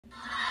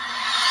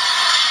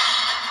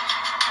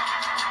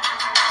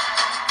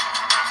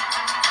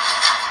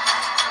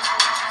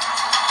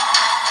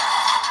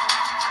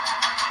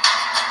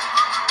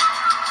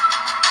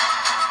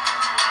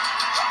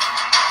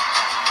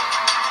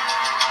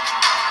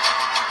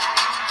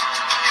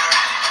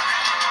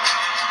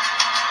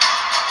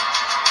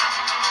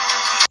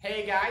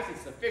guys,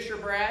 it's the Fisher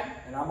Brad.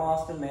 And I'm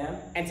Austin Mann.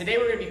 And today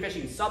we're going to be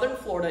fishing southern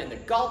Florida in the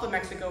Gulf of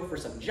Mexico for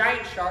some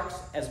giant sharks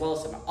as well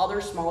as some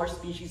other smaller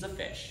species of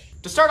fish.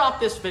 To start off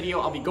this video,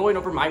 I'll be going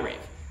over my rig.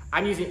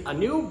 I'm using a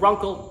new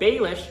Runcl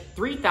Baelish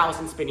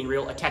 3000 spinning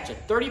reel attached to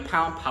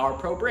 30-pound Power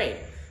Pro braid.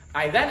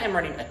 I then am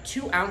running a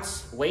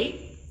 2-ounce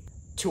weight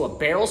to a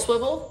barrel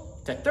swivel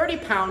to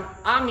 30-pound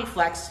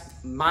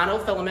Omniflex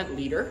monofilament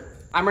leader.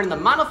 I'm running the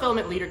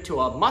monofilament leader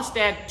to a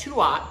Mustad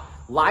 2-aught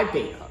live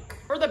bait hook.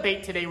 For the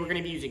bait today, we're going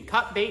to be using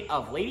cut bait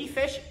of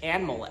ladyfish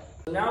and mullet.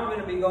 So now I'm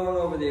going to be going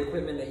over the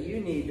equipment that you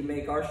need to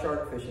make our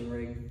shark fishing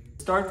rig.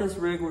 To start this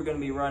rig, we're going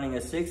to be running a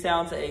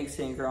 6-ounce egg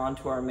sinker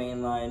onto our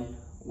main line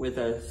with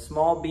a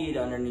small bead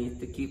underneath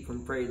to keep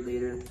from frayed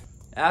leader.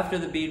 After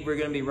the bead, we're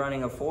going to be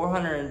running a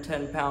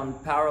 410-pound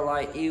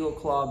Powerlight Eagle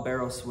Claw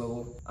barrel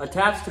swivel.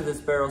 Attached to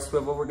this barrel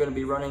swivel, we're going to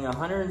be running a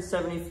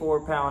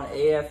 174-pound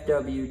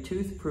AFW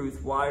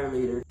tooth-proof wire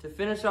leader. To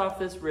finish off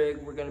this rig,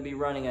 we're going to be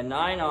running a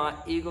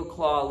 9-aught Eagle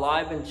Claw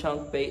live and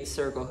chunk bait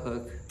circle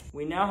hook.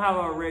 We now have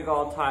our rig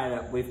all tied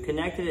up. We've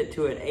connected it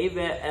to an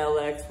Avet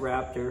LX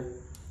Raptor,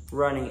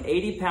 running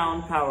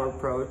 80-pound Power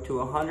Pro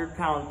to a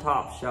 100-pound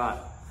Top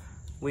Shot.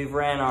 We've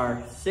ran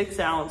our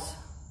 6-ounce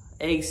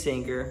egg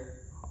sinker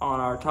on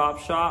our Top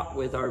Shot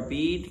with our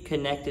bead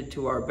connected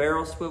to our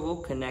barrel swivel,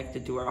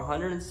 connected to our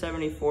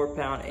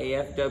 174-pound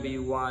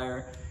AFW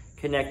wire,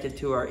 connected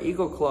to our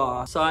Eagle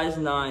Claw size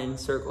 9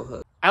 circle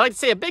hook. I'd like to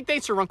say a big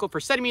thanks to Runcl for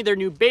sending me their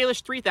new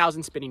Baelish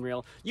 3000 spinning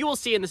reel. You will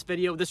see in this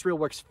video, this reel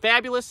works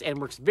fabulous and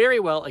works very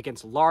well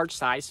against large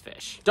size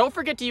fish. Don't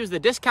forget to use the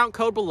discount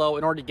code below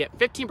in order to get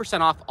 15%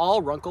 off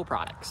all Runcl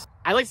products.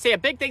 I'd like to say a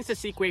big thanks to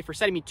Sequay for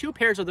sending me 2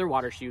 pairs of their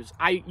water shoes.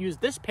 I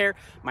used this pair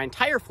my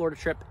entire Florida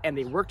trip and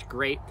they worked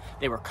great.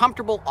 They were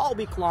comfortable all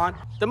week long.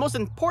 The most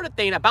important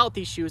thing about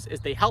these shoes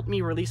is they helped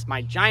me release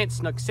my giant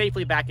snook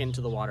safely back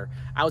into the water.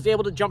 I was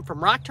able to jump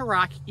from rock to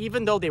rock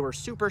even though they were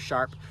super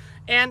sharp,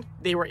 and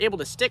they were able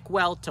to stick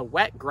well to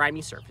wet,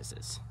 grimy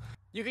surfaces.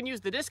 You can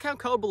use the discount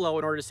code below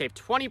in order to save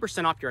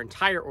 20% off your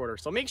entire order,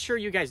 so make sure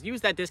you guys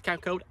use that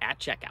discount code at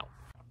checkout.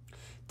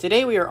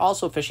 Today we are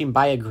also fishing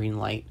by a green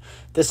light.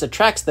 This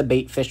attracts the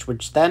bait fish,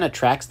 which then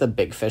attracts the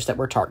big fish that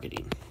we're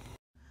targeting.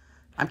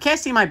 I'm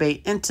casting my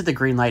bait into the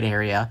green light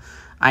area.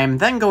 I am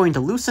then going to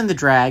loosen the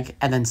drag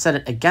and then set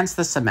it against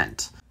the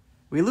cement.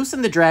 We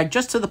loosen the drag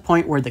just to the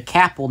point where the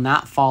cap will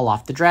not fall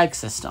off the drag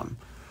system.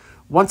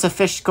 Once a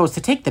fish goes to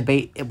take the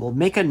bait, it will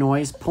make a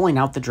noise pulling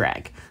out the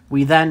drag.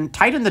 We then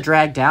tighten the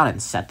drag down and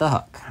set the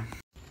hook.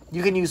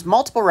 You can use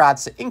multiple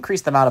rods to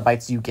increase the amount of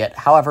bites you get.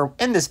 However,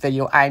 in this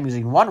video, I am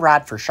using 1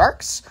 rod for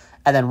sharks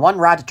and then 1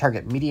 rod to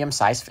target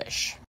medium-sized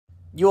fish.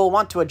 You will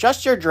want to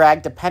adjust your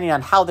drag depending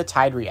on how the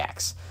tide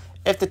reacts.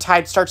 If the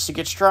tide starts to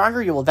get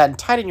stronger, you will then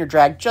tighten your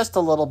drag just a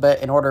little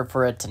bit in order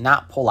for it to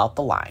not pull out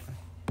the line.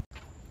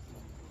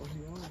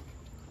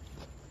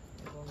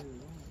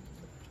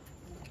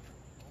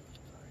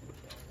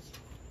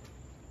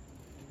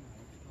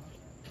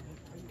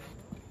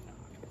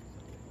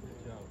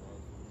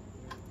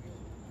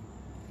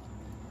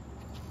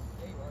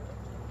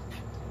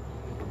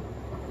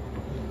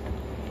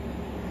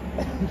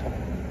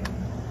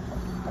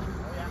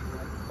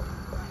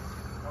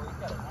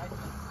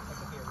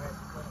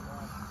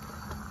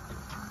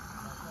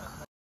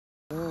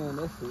 Man,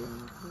 that's it.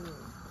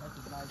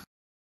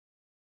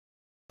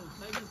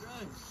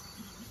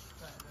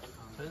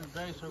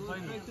 Thanks for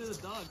playing. Right to the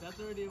dog. That's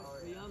already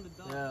beyond the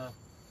dog. Yeah.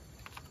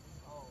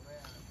 Oh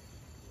man,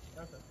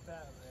 that's a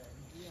fat man.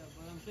 Yeah,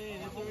 but I'm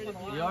saying it's already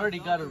beyond. You already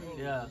got it.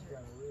 Yeah.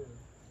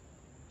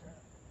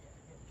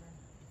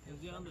 Is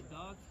he on the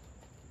dog?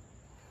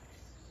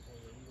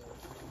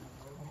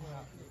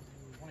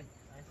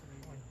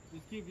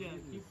 Just keep.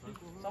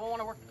 Someone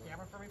want to work the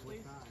camera for me,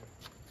 please?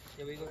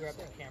 Yeah, we go grab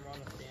that camera on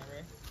the stand,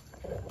 right?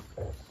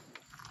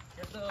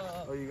 Get the.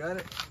 Oh, you got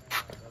it?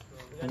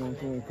 Come on.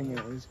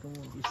 Let's go.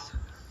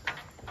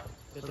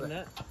 Get the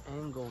net.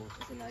 Angle.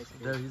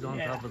 There, he's on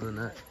top of the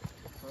net.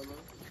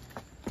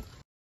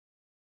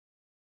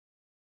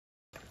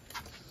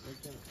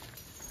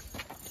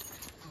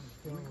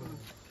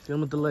 See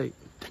him with the lake.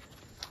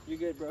 You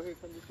good, bro? Here,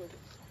 come this way.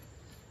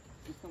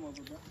 Just come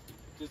over, bro.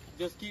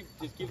 Just keep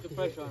the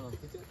pressure on him.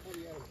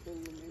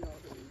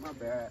 My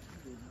bad.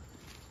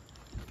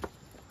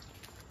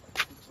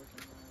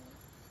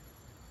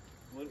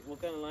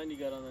 What kind of line you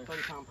got on there?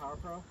 30-pound Power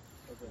Pro.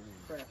 Okay.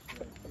 Fresh.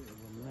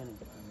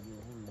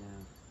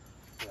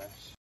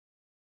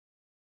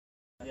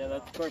 Yeah,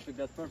 that's perfect.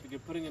 That's perfect. You're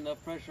putting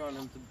enough pressure on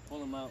him to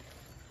pull him out.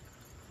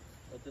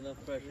 That's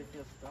enough pressure.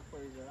 Stuff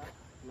where he's at?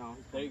 No.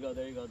 There you go.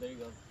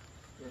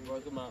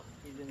 Work him out.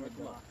 He's in Work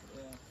the him out.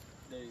 Yeah.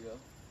 There you go.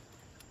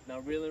 Now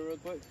reel in real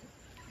quick.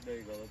 There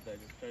you go. Look that.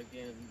 Just try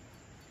again.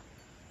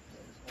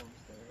 Yeah, just hold him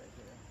steady right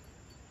there.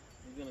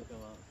 He's gonna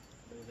come out.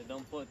 But if they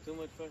don't put too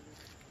much pressure,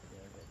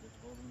 yeah, just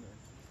hold him there.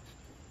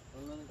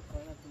 Try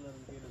not to let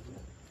him get his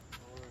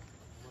or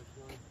much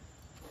line.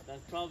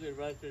 That's probably a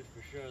redfish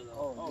for sure,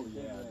 though. Oh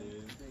yeah,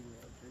 dude. Big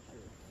red for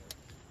sure.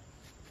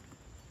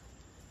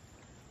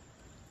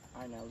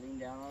 Alright, now lean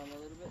down on him a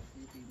little bit.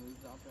 See if he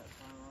moves off that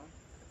front line.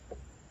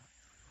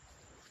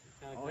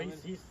 Oh,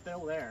 he's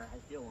still there. I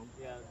feel him.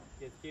 Yeah,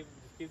 just keep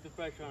the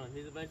pressure on him.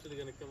 He's eventually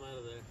gonna come out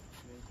of there.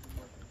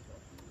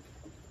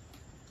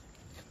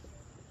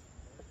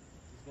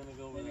 He's gonna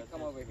go over Maybe that.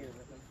 come over here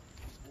with him.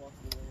 Walk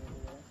the way over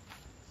there.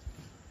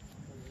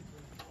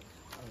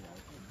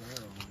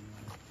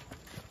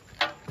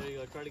 There you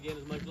go. Try to gain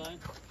as much line.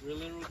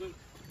 Reel in real quick.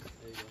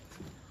 There you go.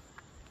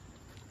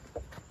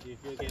 Do you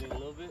feel getting a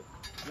little bit?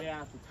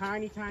 Yeah, it's a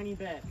tiny, tiny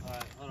bit. All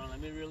right, hold on. Let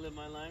me reel in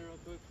my line real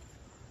quick,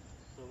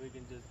 so we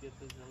can just get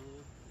this done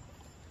with.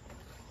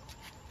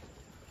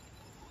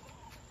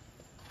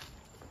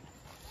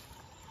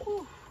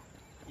 Whew.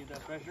 Keep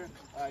that pressure.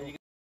 All right, you can.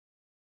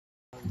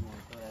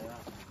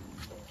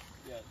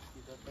 Yeah,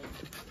 keep that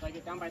pressure. Should I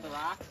get down by the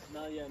rocks?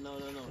 No, yeah, no.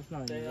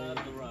 not Stay easy. out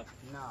of the rock.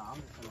 No, I'm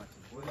just gonna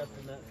We got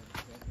the net.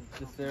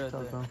 Just there at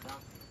the.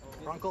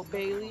 Runcl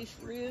Baelish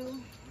reel.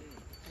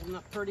 Isn't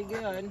that pretty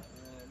good?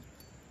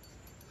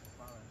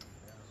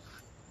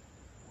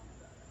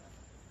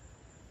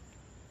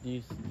 Do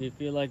you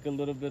feel like a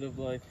little bit of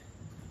like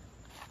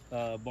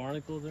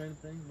barnacles or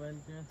anything by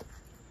any chance?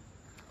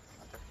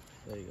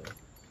 There you go.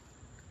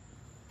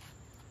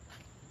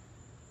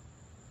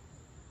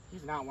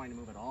 He's not wanting to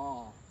move at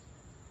all.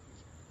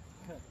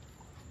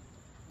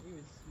 He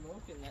was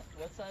smoking that.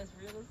 What size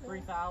reel is that?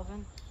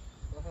 3,000.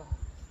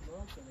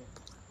 Smoking it.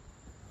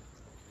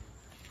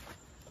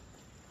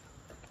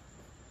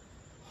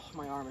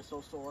 My arm is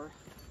so sore.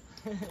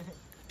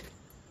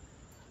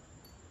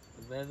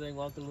 If anything,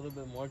 walk a little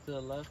bit more to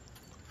the left.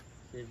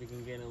 See if you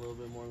can gain a little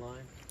bit more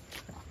line.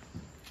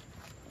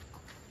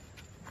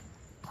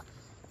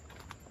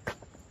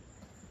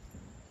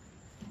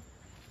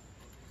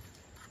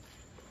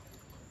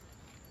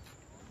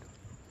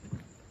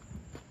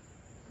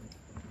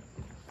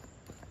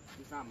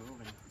 He's not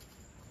moving.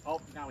 Oh,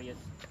 now he is.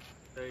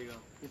 There you go.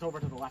 He's over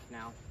to the left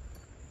now.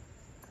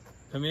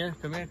 Come here,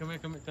 come this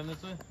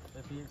way.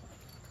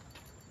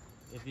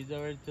 If he's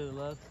already to the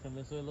left, come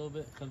this way a little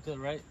bit. Come to the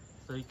right,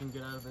 so he can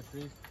get out of the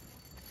trees.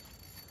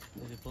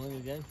 Is he pulling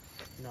again?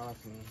 No,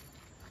 that's me.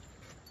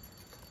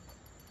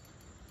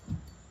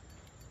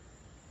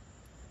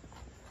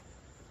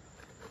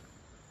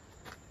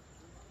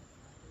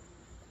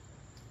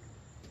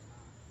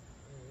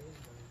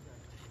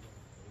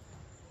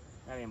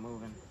 That ain't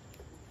moving.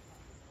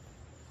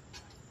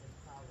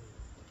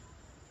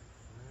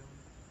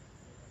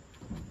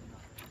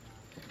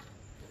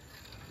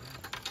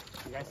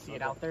 You guys see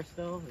it out there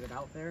still? Is it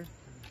out there?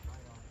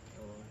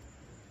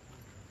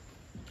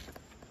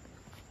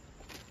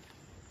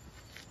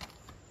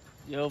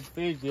 Yo,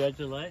 Pete, you got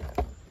your light?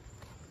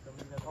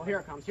 Oh, here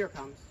it comes, here it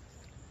comes.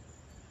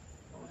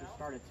 Oh, it just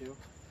started to.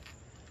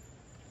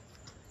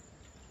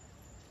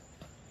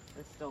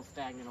 It's still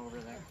stagnant over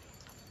there.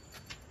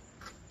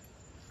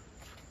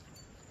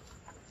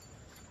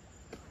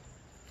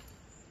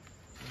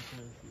 I'm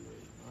trying to see where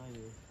mine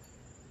is.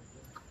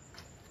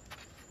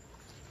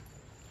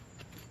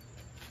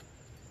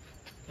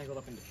 Tangled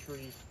up in the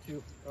trees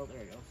too. Oh,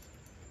 there he goes.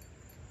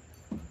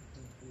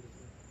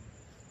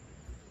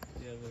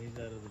 Yeah, but he's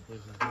out of the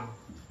bushes now.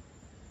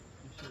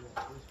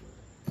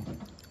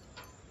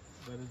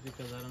 But it's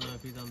because I don't know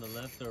if he's on the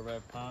left or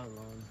right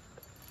pylon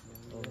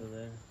over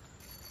there.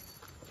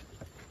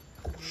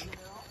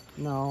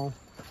 No.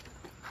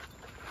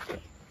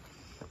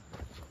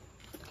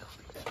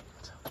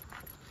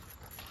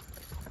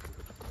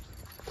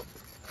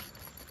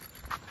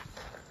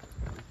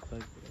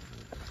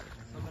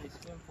 Somebody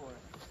swim for it.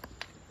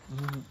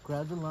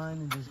 Grab the line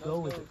and just go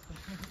with it.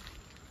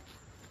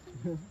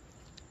 I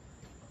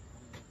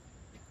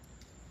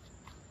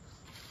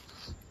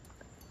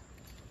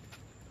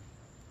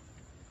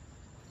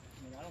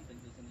mean, I don't think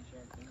there's any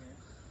sharks in here.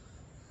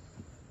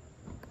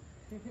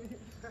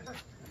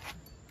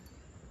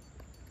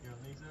 You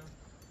don't think so?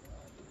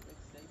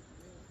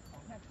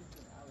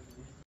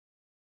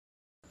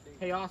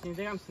 Hey Austin, you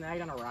think I'm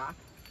snagged on a rock?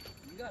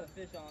 You got a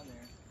fish on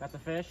there. That's a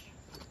fish?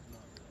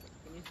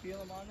 Can you feel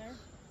him on there?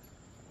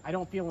 I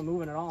don't feel him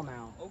moving at all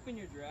now. Open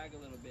your drag a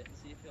little bit and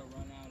see if he'll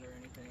run out or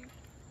anything.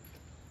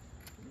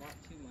 Not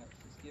too much.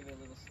 Just give it a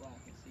little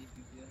slack and see if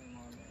you feel him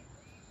on there.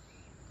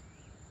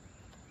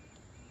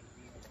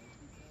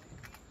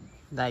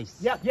 Nice.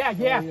 Yep,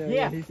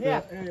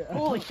 yeah.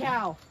 Holy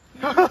cow.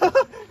 Get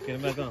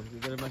him back on.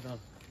 Get him back on.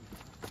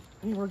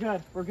 Hey, we're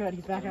good.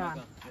 He's back on.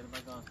 Get him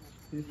back on.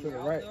 He's to the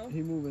right. Though?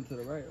 He moving to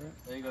the right, right?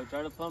 There you go.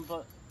 Try to pump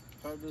up.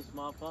 Try to do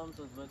small pumps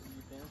as much as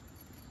you can.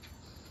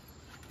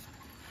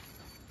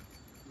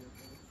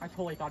 I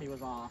totally thought he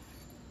was off.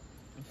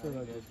 I feel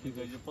like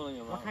Because you're pulling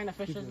him What out. kind of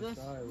fish is this?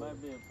 It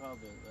might be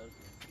probably a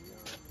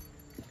lesbian.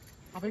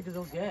 How big do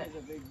those get? He's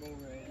a big bull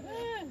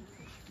right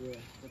Yeah.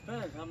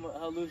 Depends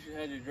how loose you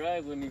had your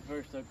drag when you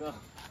first took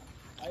off.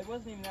 I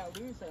wasn't even that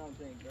loose, I don't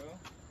think, bro.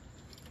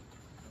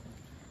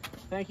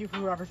 Thank you for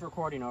whoever's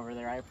recording over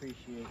there. I appreciate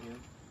you.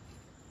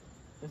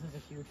 This is a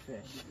huge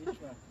fish. On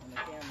the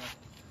camera.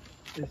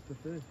 It's the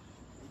fish.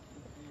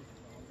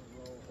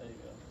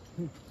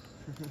 There you go.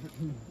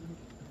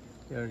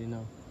 You already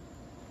know.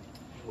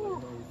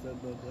 You said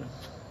that.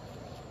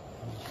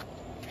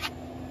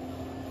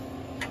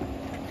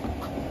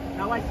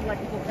 Now I see why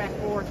people fast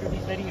forward through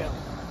these videos.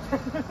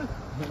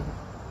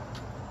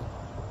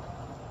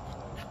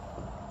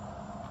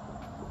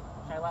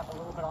 Should I let a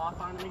little bit off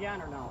on him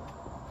again or no?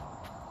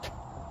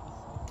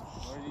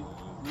 Or do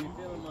you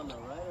feel him on the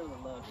right or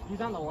the left?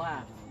 He's on the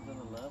left. He's on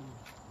the left?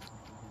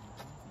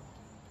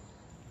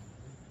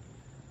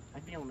 I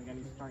feel him again.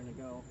 He's starting to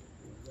go.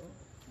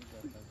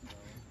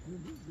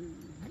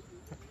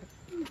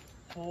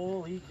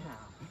 Holy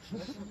cow.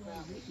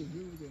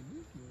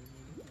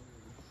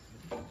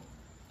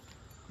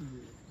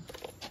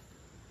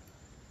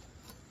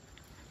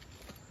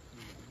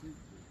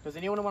 Does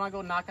anyone want to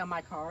go knock on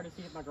my car to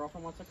see if my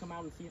girlfriend wants to come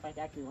out and see if I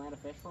can actually land a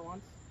fish for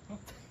once?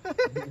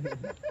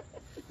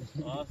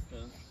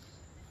 Austin.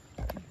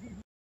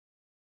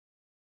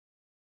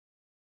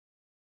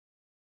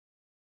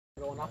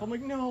 Going off. I'm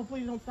like, no,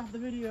 please don't stop the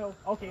video.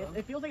 Okay,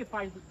 it feels like it's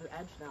by the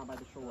edge now, by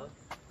the shore.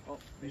 Oh,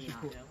 maybe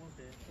not. Can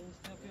you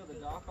still feel the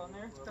dock on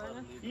there,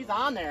 kinda? He's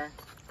on there.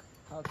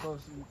 How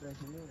close do you think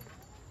he is?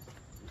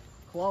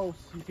 Close.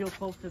 He feels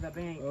close to the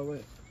bank. Oh,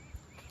 wait.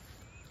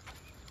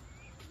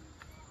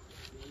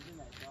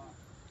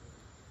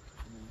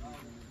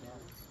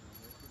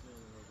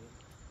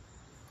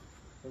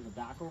 There's a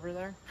dock over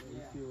there.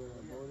 You see where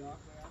that boat is?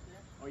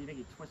 Oh, you think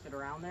he twisted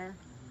around there?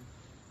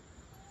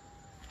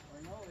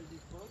 Or no, is he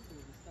close or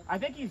is he stuck? I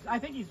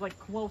think he's like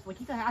close. Like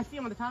I see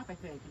him on the top. I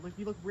think. Like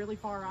he looked really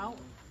far out.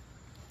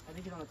 I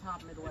think he's on the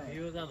top midway. If he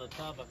was on the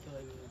top, I feel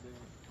like he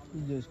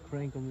would be. You just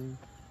crank him in.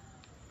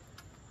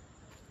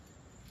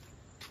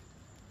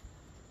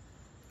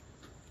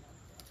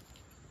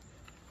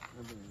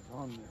 Everything's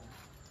on there.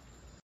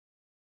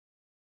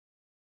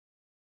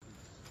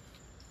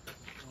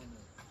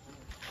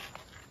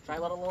 Try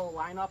let a little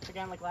line up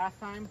again like last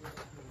time.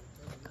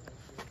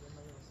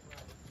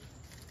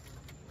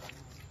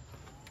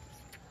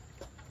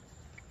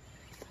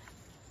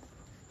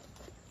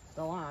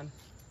 Still on.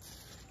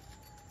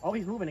 Oh,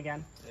 he's moving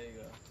again. There you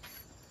go.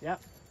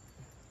 Yep.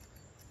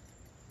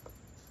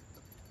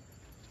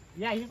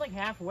 Yeah, he's like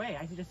halfway.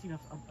 I just seen a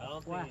I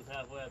don't flash. think he's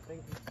halfway. I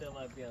think he still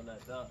might be on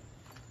that dock.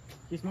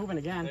 He's moving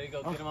again. There you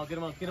go. Oh. Get him out. Get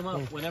him out. Get him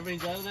out. Whenever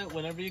he's out of there,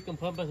 whenever you can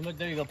pump as much,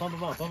 there you go. Pump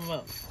him out. Pump him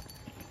out.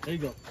 There you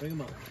go. Bring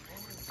him out.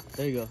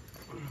 There you go.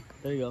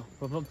 There you go.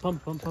 Pump, pump,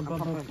 pump, pump,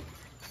 pump, pump.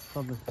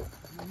 Pumping.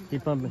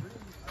 Keep pumping.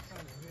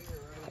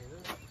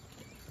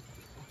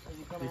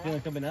 You feel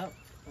it coming out?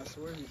 I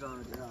swear he's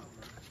already out.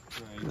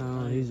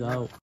 No, he's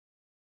out.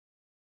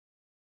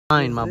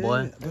 Fine, my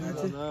boy.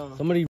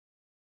 Somebody.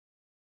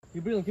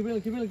 Keep reeling. Keep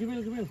reeling. Keep reeling. Keep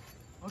reeling. Keep reeling.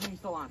 Okay, he's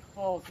still on.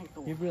 Oh, he's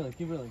still on. Keep reeling.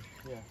 Keep reeling.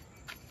 Yeah.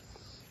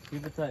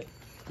 Keep it tight.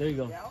 There you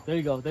go. There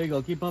you go. There you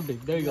go. Keep pumping.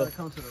 There you go.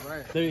 Come to the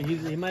right. There,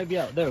 he might be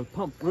out. There.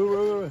 Pump.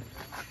 Reel.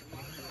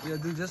 Yeah,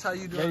 dude, just how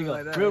you do There it you go.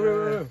 like that.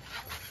 Reel.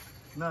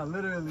 Nah,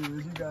 literally,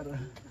 you gotta.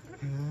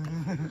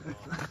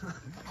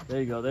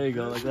 There you go. There you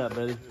go. Like that,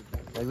 buddy.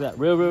 Like that.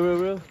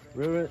 Reel.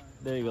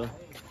 There you go.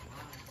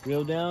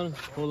 Reel down.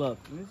 Pull up.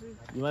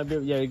 You might be.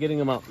 Yeah, you're getting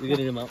him out. You're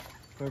getting him out.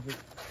 Perfect.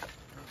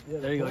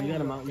 There you go. You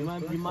got him out. You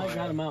might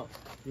got him out.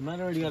 You might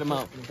already got him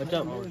out. Watch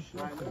out.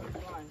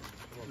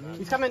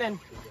 He's coming in.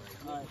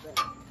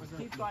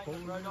 Keep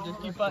fighting, bro. Don't Just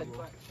worry. keep fighting.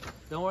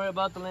 Don't worry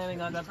about the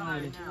landing. I got the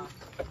landing.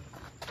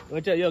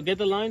 Watch out. Yo, get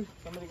the line.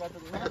 Somebody got the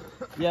line?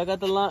 Yeah, I got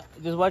the line.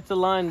 Just watch the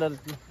line. That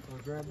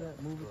Grab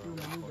that, move it through,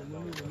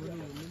 move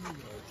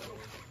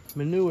it.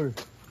 manure.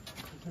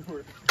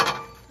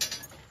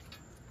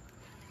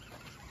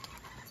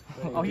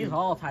 Oh, he's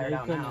all tired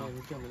out He's now.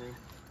 coming in.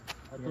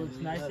 It's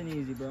nice and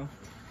easy, bro.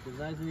 It's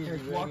nice and easy. Here,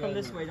 Very walk him good.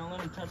 this way. Don't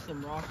let him touch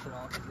them rocks at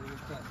all. 'Cause they get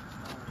cut.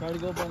 Try to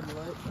go by the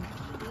light.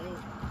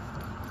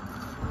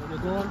 You're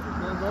going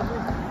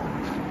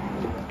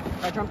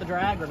Should I trump the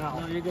drag or no?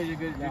 No, you're good. You're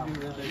good. You're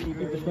good. Keep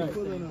it tight.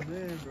 Pulling him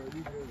in, bro.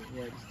 You good.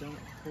 Yeah, just don't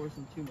force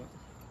him too much.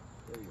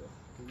 There you go.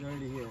 He's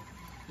already here.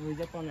 Oh, he's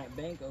up on that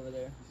bank over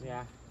there.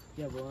 Yeah.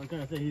 Yeah, but I'm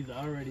trying to say he's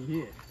already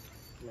here.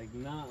 Like,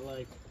 not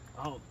like,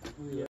 oh.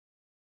 Yeah.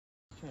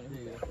 Trying to There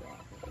you hit go. that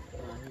rock.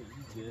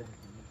 He's good.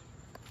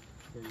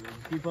 There you go.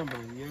 Just keep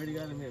pumping. You already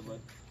got him here, bud.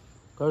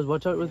 Cars,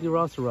 watch out with your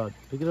roster rod.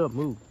 Pick it up.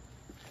 Move.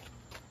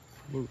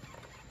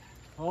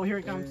 Oh, here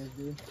he comes.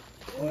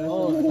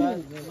 Oh,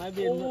 that might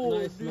be a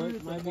nice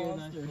snook. Might be a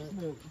nice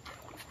snook.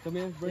 Come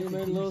here. Bring him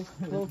in a little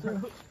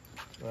closer.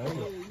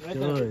 Right there.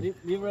 Good.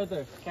 Leave it right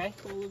there. Okay.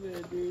 Hold him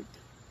in, dude.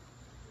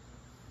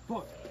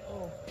 Fuck.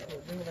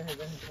 Bring it ahead.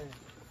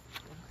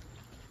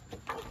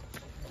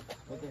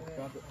 Right there.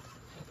 Drop it.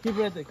 Keep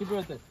it right there. Keep it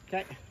right there.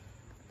 Okay.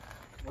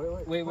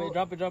 Wait.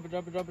 Drop it. Drop it.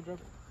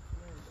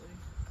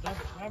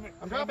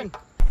 I'm dropping.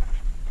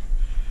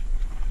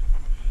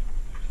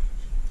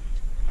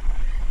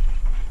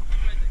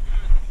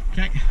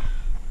 Okay.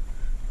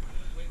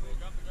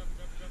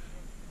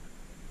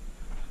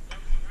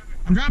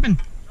 I'm dropping.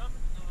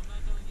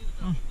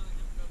 Oh.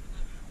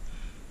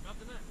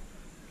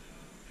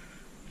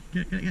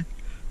 Get.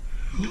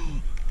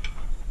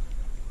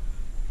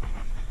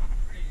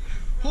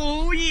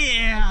 Oh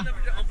yeah.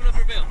 Open up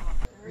your bail.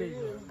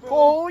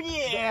 Oh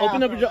yeah.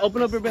 Open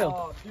up your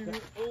bail.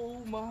 Oh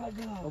my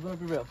god. Open up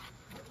your bail.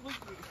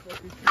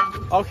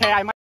 Okay,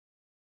 I might.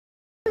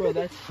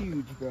 Bro, that's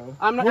huge, bro.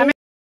 I'm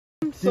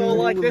so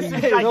like this is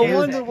gigantic. No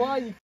wonder why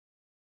you.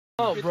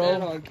 Oh, bro.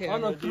 On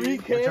a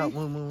 3K. Watch out,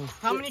 move.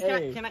 How many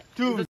can I?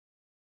 Dude.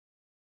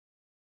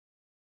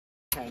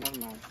 Okay, never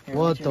mind.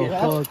 What the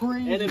fuck?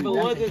 And if it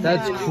wasn't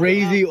That's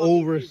crazy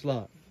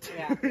overslot.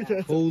 Yeah.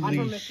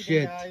 Holy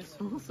shit. Guys.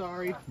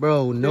 Sorry.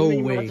 Bro, no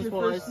way.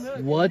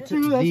 What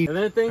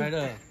the? And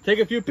then take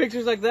a few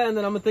pictures like that, and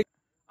then I'm gonna think.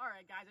 All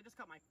right, guys, I just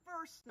caught my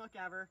first snook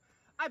ever.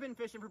 I've been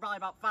fishing for probably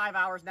about 5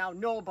 hours now,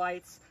 no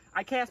bites.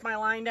 I cast my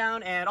line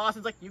down, and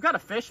Austin's like, "You got a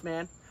fish,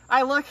 man."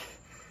 I look,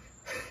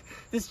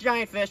 this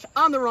giant fish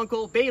on the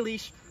Runcl,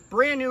 Baelish,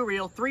 brand new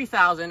reel,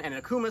 3000, and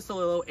a Kuma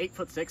Solilo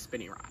 8'6"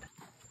 spinning rod.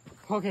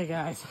 Okay,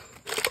 guys,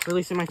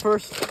 releasing my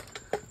first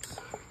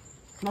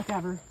snook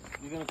ever.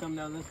 You're gonna come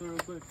down this way real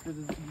quick. This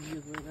is the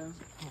easiest way down.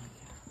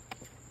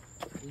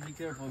 Just be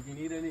careful. If you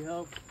need any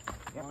help,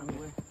 on the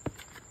way.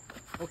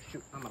 Oh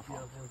shoot, I'm gonna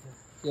fall.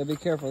 Yeah, be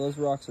careful. Those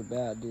rocks are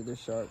bad, dude. They're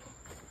sharp.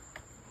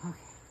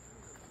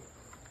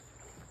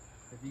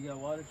 If you got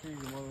water shoes,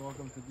 you're more than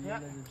welcome to be in there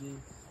to be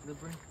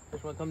slippery.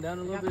 Just want to come down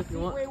a little bit if you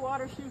want. Speedway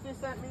water shoes they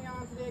sent me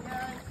on today,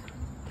 guys.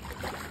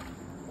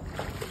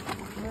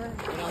 You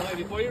know, hey,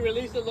 before you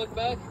release it, look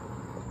back.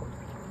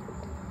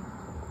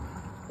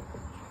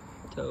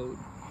 Toad.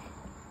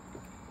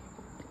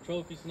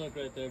 Trophy snook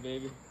right there,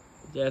 baby.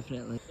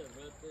 Definitely.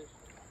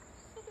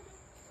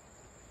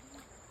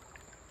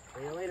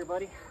 See you later,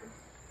 buddy.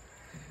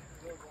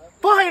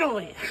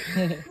 Finally!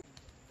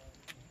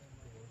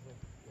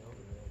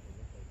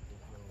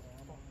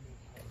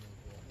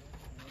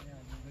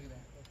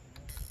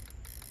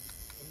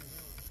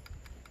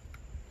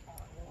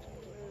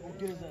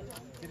 Get his ass.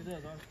 Get his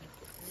ass, Austin.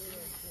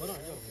 Hold on,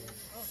 yo.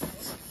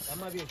 That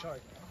might be a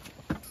shark.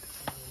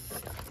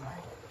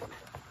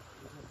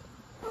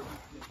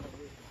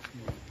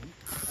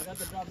 I got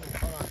the drop net.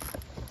 Hold on.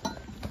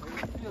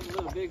 Feels a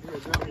little big for a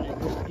drop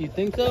net. You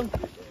think so?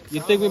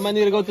 You think we might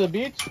need to go to the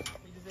beach? He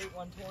just ate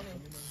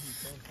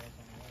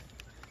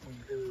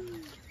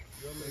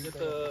 120. Get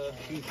the...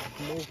 He's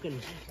smoking.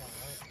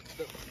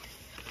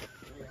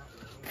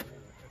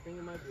 I think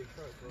it might be a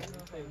shark, bro.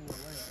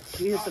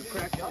 He hit the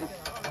crack.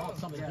 Oh,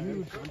 something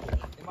huge.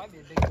 It might be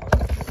a big one.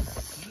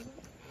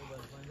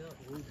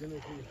 We're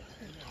gonna see.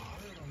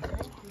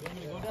 You want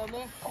me to go down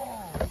there?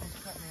 Oh, he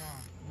just cut me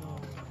off. No,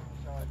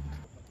 sorry.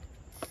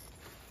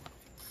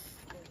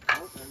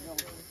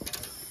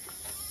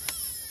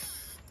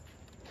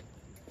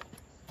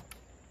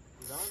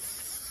 He's on?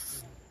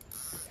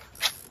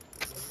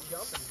 He's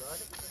jumping, bud.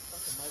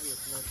 It might be a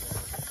snook.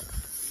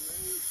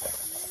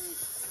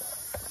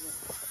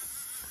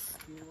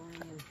 You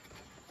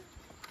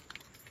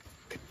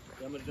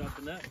want me to drop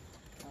the net?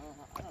 I don't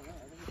know. I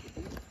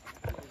think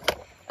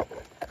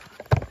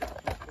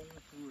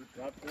it's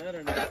Drop the net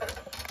or not?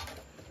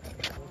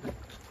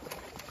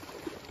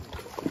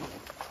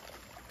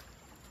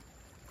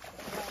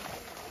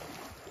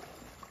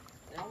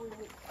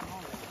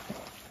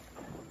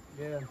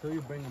 Yeah, until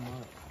you bring them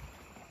up.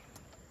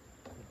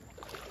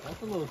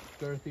 That's a little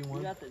girthy one.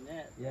 You got the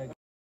net. Yeah.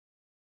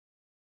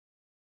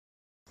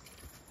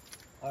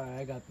 Alright,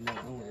 I got the net.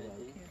 Don't worry about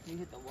it. You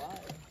hit the wire.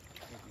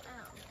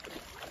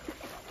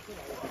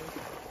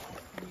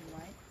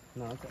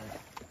 No, it's alright.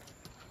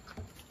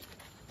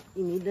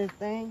 You need this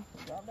thing?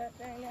 Drop that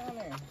thing down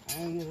there. I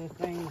ain't use this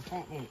thing.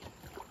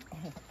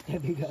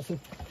 Have you got some?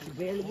 You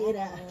barely get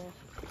out.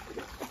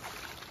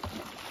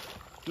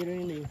 Get her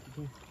in there.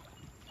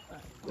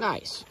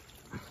 Nice.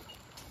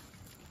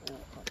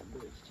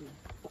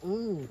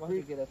 Once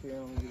you get up here,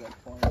 I'm gonna get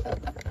that point.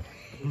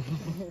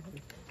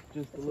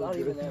 Just a It's little not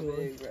even girthy that one.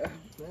 big, bro.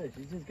 Yeah,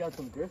 she's just got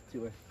some grip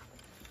to her.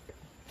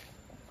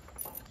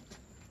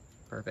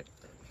 Perfect.